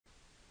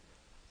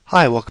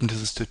Hi, welcome to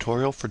this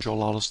tutorial for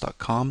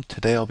joelautos.com.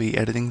 Today I'll be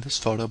editing this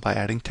photo by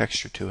adding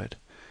texture to it.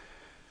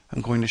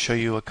 I'm going to show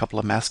you a couple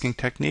of masking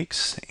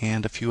techniques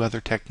and a few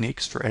other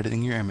techniques for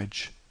editing your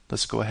image.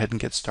 Let's go ahead and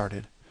get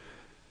started.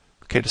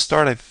 Okay, to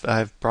start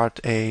I've brought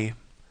a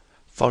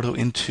photo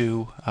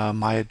into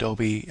my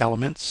Adobe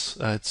Elements.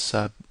 It's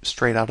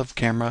straight out of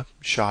camera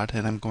shot,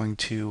 and I'm going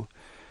to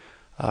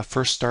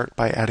first start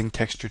by adding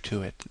texture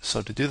to it.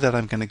 So to do that,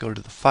 I'm going to go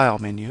to the File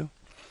menu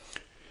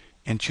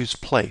and choose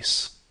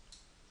Place.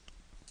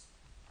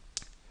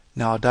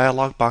 Now a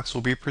dialog box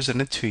will be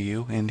presented to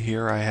you, and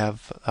here I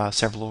have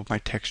several of my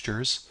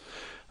textures.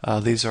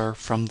 These are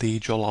from the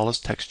Joel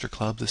Autos Texture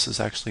Club. This is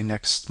actually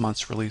next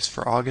month's release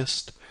for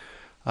August.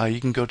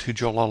 You can go to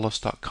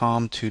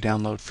joelautos.com to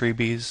download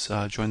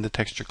freebies, join the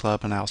Texture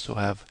Club, and I also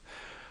have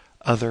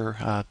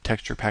other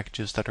texture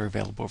packages that are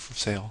available for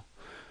sale.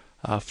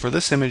 For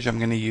this image I'm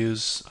going to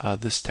use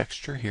this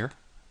texture here.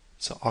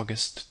 It's an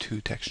August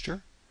 2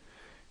 texture.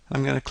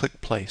 I'm going to click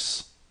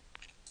Place.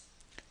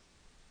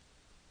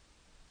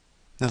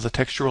 Now the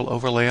texture will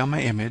overlay on my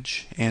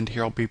image, and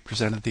here I'll be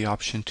presented the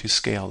option to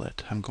scale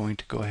it. I'm going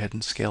to go ahead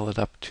and scale it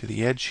up to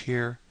the edge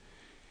here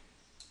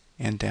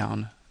and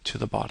down to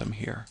the bottom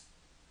here.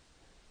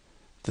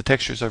 The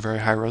textures are very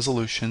high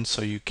resolution,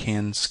 so you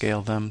can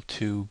scale them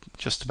to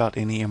just about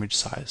any image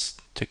size.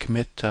 To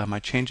commit my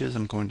changes,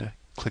 I'm going to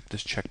click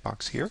this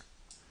checkbox here,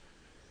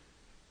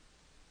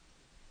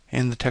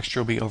 and the texture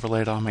will be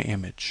overlaid on my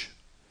image.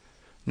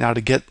 Now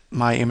to get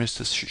my image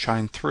to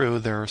shine through,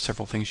 there are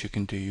several things you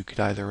can do. You could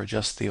either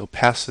adjust the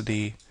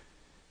opacity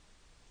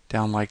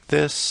down like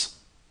this,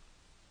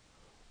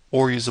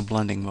 or use a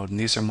blending mode, and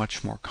these are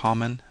much more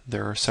common.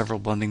 There are several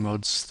blending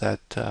modes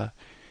that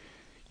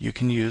you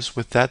can use.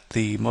 With that,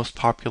 the most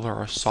popular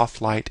are soft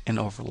light and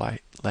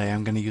overlay.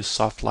 I'm going to use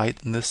soft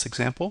light in this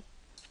example,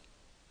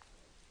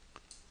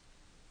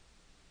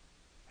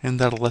 and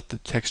that'll let the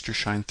texture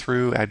shine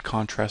through, add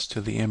contrast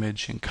to the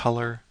image and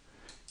color.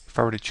 If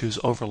I were to choose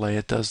overlay,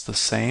 it does the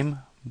same,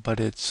 but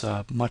it's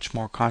much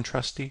more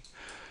contrasty.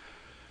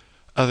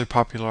 Other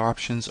popular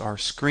options are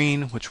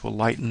screen, which will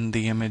lighten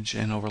the image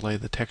and overlay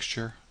the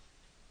texture,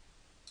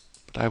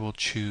 but I will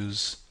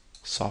choose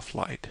soft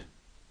light.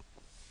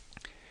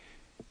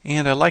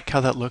 And I like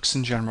how that looks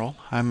in general.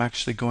 I'm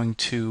actually going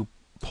to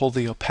pull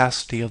the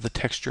opacity of the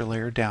texture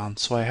layer down.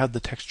 So I have the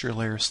texture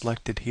layer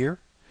selected here.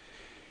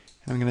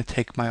 I'm going to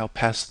take my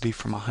opacity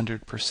from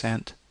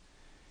 100%,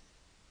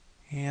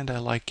 and I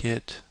like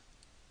it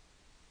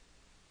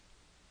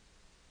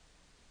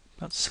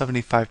about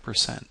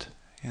 75%,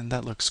 and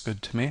that looks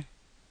good to me.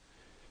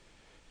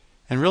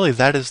 And really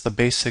that is the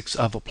basics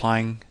of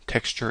applying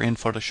texture in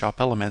Photoshop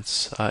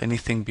Elements.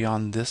 Anything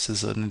beyond this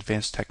is an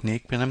advanced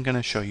technique, and I'm going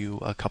to show you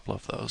a couple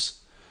of those.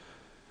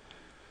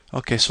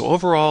 Okay, so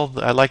overall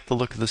I like the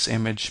look of this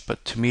image,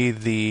 but to me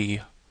the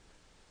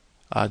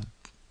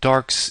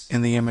darks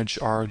in the image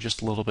are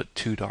just a little bit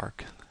too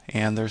dark,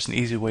 and there's an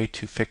easy way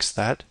to fix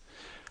that.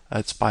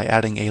 It's by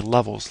adding a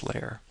levels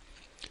layer.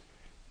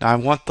 Now I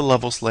want the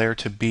levels layer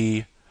to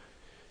be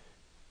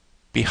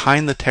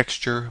behind the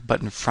texture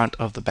but in front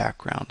of the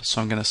background. So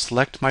I'm going to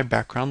select my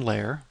background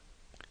layer,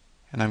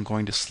 and I'm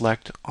going to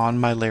select on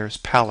my layers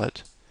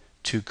palette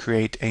to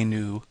create a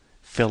new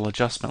fill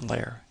adjustment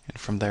layer, and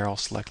from there I'll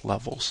select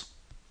levels.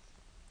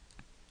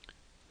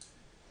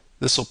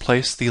 This will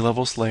place the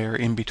levels layer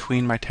in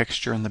between my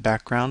texture and the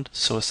background,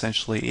 so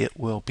essentially it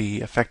will be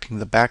affecting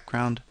the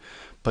background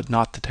but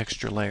not the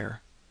texture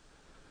layer.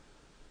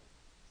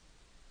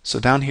 So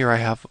down here I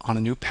have, on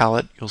a new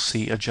palette, you'll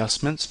see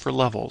adjustments for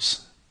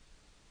levels.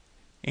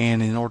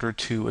 And in order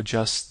to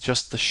adjust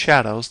just the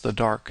shadows, the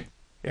dark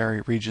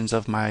area regions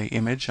of my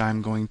image,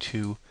 I'm going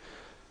to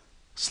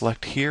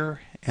select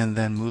here and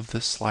then move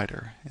this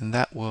slider, and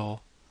that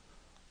will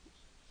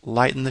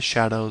lighten the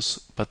shadows,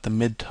 but the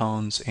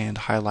midtones and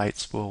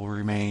highlights will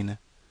remain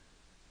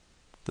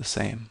the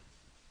same.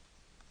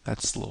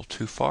 That's a little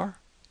too far.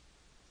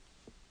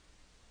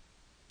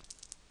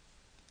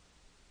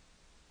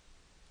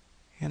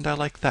 And I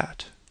like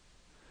that.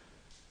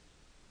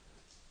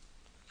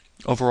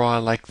 Overall I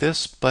like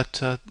this,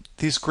 but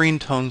these green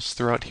tones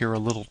throughout here are a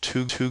little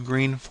too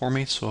green for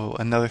me, so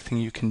another thing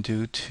you can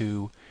do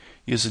to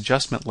use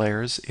adjustment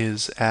layers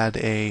is add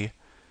a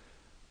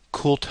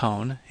cool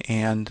tone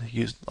and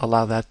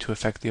allow that to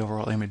affect the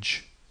overall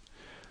image.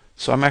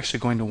 So I'm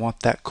actually going to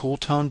want that cool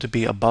tone to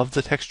be above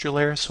the texture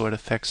layer, so it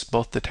affects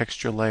both the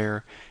texture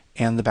layer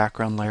and the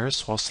background layers.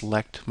 So I'll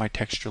select my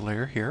texture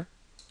layer here,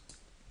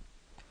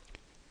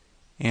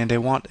 and I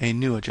want a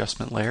new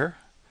adjustment layer.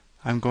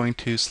 I'm going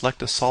to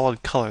select a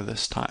solid color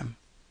this time,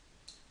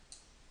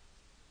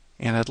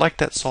 and I'd like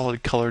that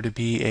solid color to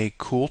be a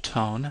cool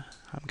tone.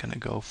 I'm going to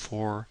go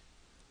for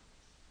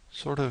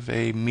sort of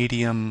a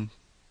medium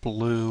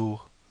blue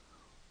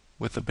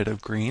with a bit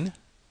of green,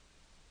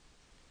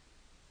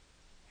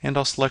 and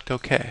I'll select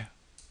OK.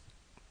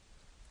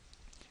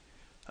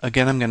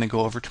 Again, I'm going to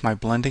go over to my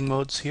blending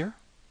modes here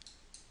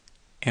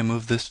and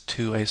move this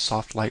to a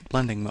soft light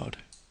blending mode.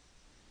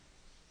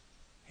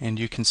 And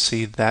you can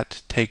see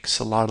that takes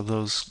a lot of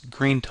those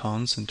green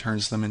tones and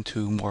turns them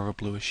into more of a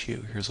bluish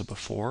hue. Here's a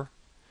before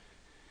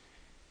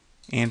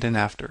and an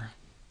after.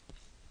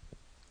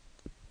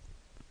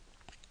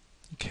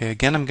 Okay,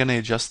 again I'm going to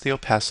adjust the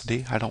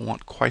opacity. I don't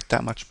want quite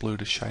that much blue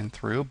to shine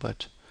through,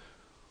 but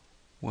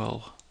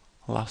we'll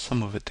allow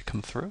some of it to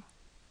come through.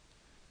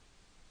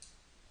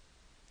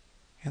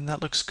 And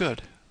that looks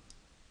good.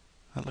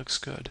 That looks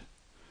good.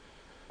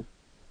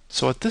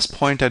 So at this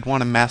point I'd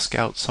want to mask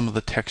out some of the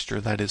texture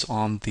that is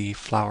on the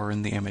flower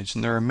in the image,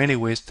 and there are many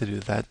ways to do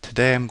that.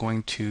 Today I'm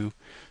going to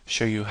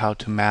show you how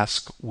to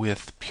mask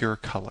with pure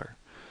color.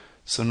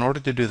 So in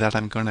order to do that,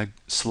 I'm going to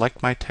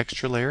select my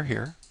texture layer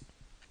here,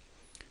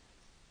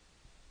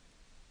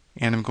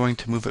 and I'm going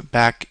to move it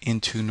back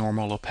into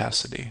normal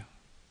opacity,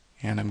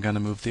 and I'm going to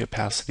move the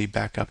opacity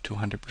back up to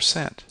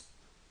 100%.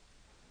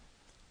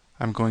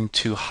 I'm going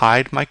to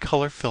hide my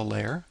color fill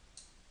layer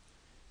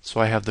so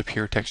I have the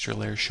pure texture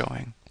layer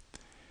showing.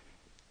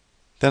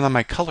 Then on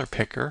my color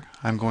picker,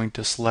 I'm going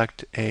to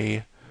select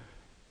a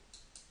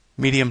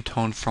medium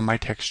tone from my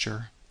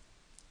texture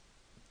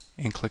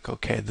and click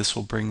OK. This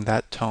will bring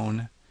that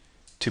tone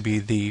to be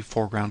the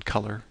foreground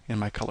color in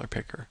my color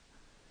picker.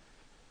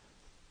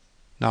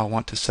 Now I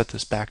want to set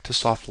this back to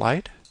soft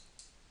light,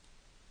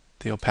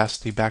 the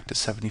opacity back to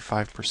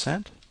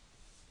 75%,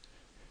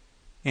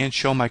 and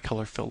show my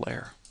color fill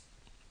layer.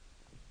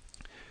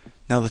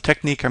 Now the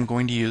technique I'm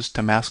going to use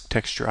to mask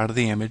texture out of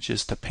the image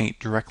is to paint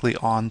directly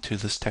onto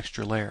this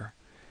texture layer.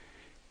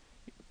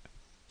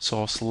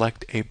 So I'll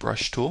select a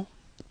brush tool,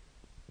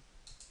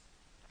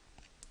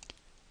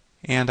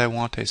 and I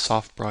want a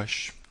soft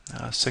brush.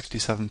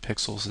 67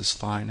 pixels is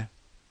fine.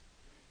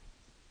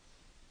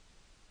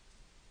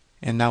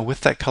 And now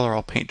with that color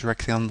I'll paint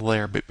directly on the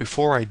layer, but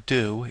before I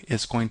do,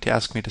 it's going to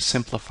ask me to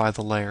simplify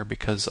the layer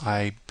because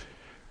I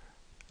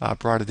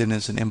brought it in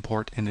as an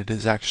import, and it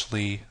is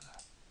actually,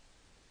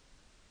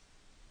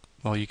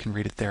 well, you can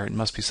read it there. It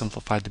must be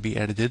simplified to be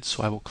edited,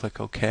 so I will click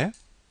OK. And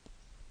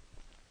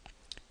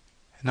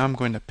now I'm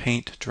going to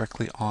paint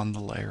directly on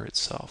the layer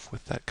itself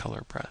with that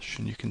color brush.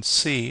 And you can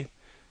see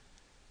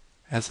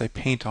as I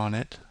paint on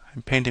it,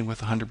 I'm painting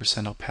with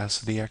 100%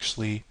 opacity.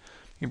 Actually,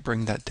 you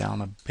bring that down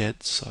a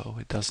bit so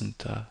it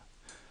doesn't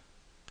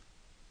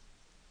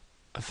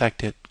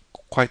affect it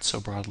quite so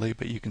broadly,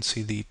 but you can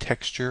see the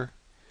texture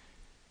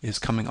is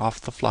coming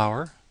off the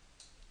flower.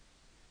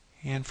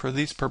 And for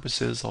these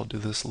purposes, I'll do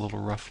this a little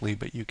roughly,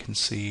 but you can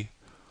see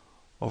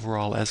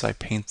overall as I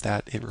paint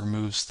that, it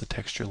removes the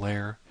texture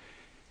layer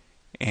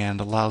and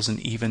allows an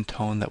even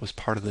tone that was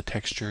part of the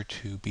texture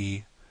to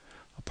be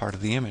a part of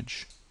the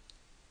image.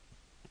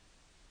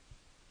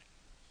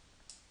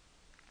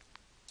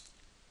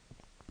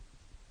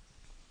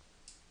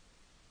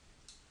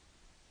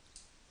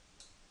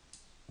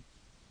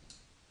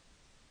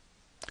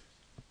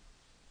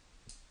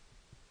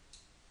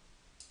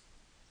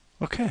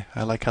 Okay,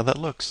 I like how that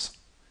looks.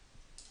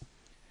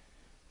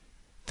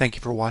 Thank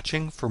you for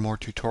watching. For more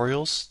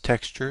tutorials,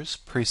 textures,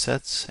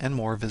 presets, and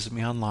more, visit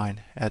me online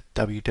at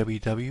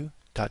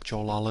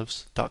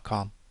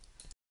www.joelolives.com.